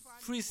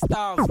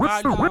Freestyles,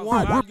 Volume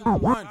 1.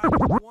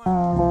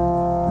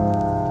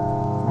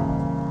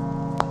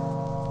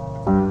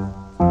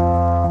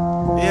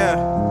 Yeah,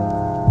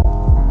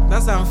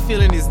 that's how I'm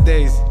feeling these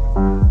days. Fuck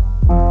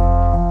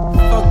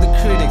the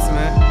critics,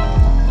 man.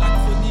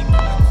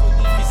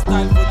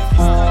 Freestyle,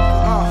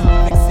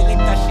 avec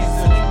Selecta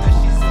Shizzle,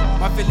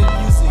 my feeling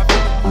music.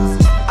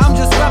 I'm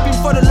just rapping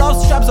for the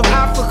lost tribes of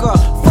Africa.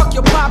 Fuck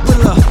your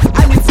popular,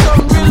 I need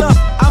some realer.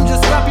 I'm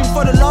just rapping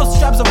for the lost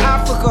tribes of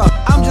Africa.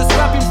 I'm just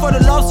rapping for the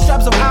lost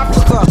tribes of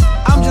Africa.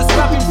 I'm just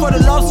rapping for the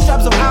lost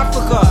tribes of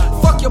Africa.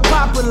 Fuck your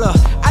popular,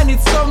 I need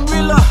some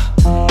realer.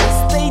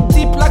 Stay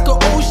deep like an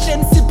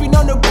ocean, sipping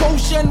on a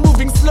potion,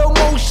 moving slow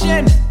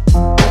motion.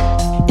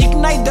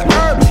 Ignite the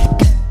herb,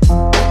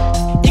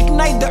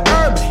 ignite the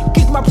herb.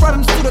 Kick my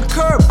problems to the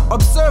curb.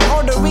 Observe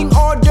ordering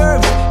hors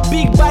d'oeuvres.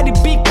 Big body,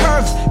 big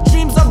curves.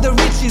 Dreams of the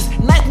riches,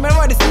 nightmare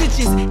of the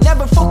snitches.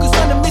 Never focus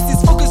on the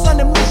misses, focus on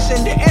the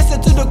mission. The answer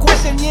to the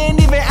question you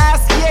ain't even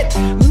asked yet.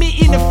 Me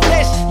in the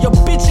flesh, your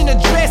bitch in a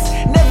dress.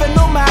 Never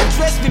know my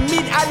address, we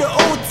meet at the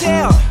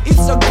hotel.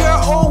 It's a girl,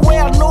 oh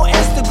well, no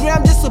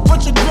Instagram, just a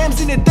bunch of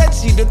grams in a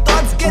Dutchie. The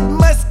thoughts get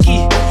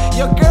musky,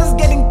 your girl's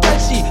getting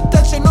touchy.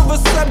 Touching over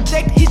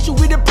subject, hit you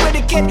with a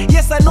predicate.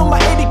 Yes, I know my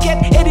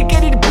etiquette,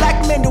 educated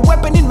black man. The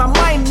weapon in my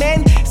mind,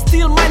 man.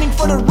 Still mining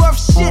for the rough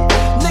shit.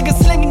 Niggas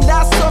slinging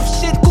that soft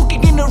shit,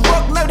 cooking in the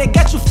rock, now they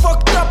got you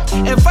fucked up.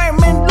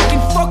 Environment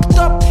looking fucked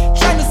up.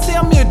 Trying to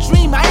sell me a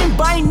dream, I ain't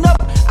buying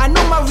up. I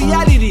know my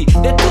reality.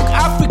 They took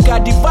Africa,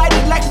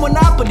 divided like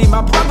Monopoly.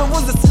 My brother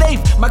was a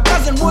slave, my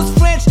cousin was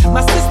French,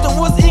 my sister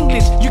was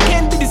English. You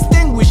can't be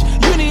distinguished,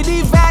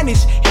 unity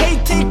vanish,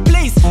 hate take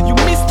place. You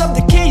messed up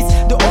the case,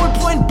 the old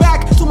point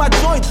back to my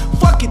joint.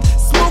 Fuck it,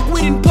 smoke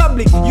weed in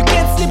public. You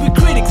can't sleep with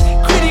critics,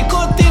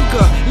 critical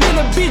thinker,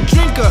 little bit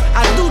drinker.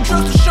 I do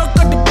drugs to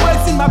shortcut the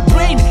bullets in my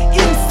brain.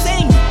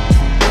 Insane.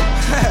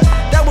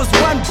 That was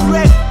one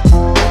breath.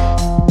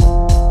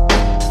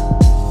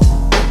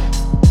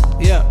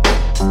 Yeah.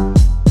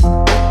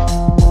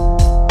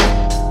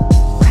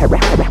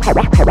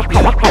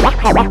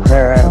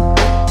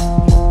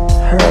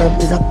 Herb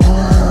is a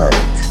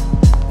plant.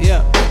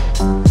 Yeah.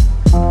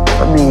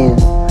 I mean,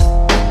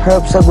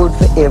 herbs are good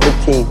for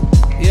everything.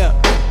 Yeah.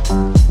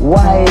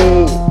 Why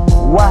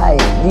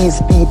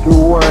these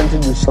people want to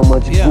do so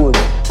much good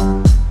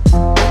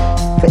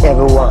for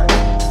everyone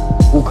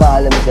who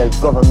call themselves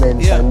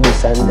governments and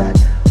this and that?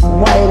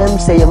 Why them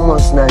say you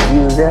must not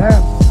use the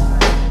herb?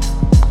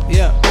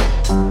 Yeah.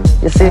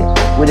 You see,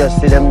 we just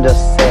see them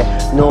just say,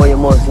 no, you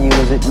must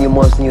use it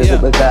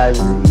because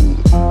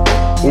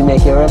it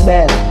make you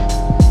rebel.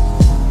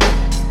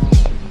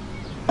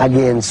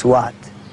 Against what?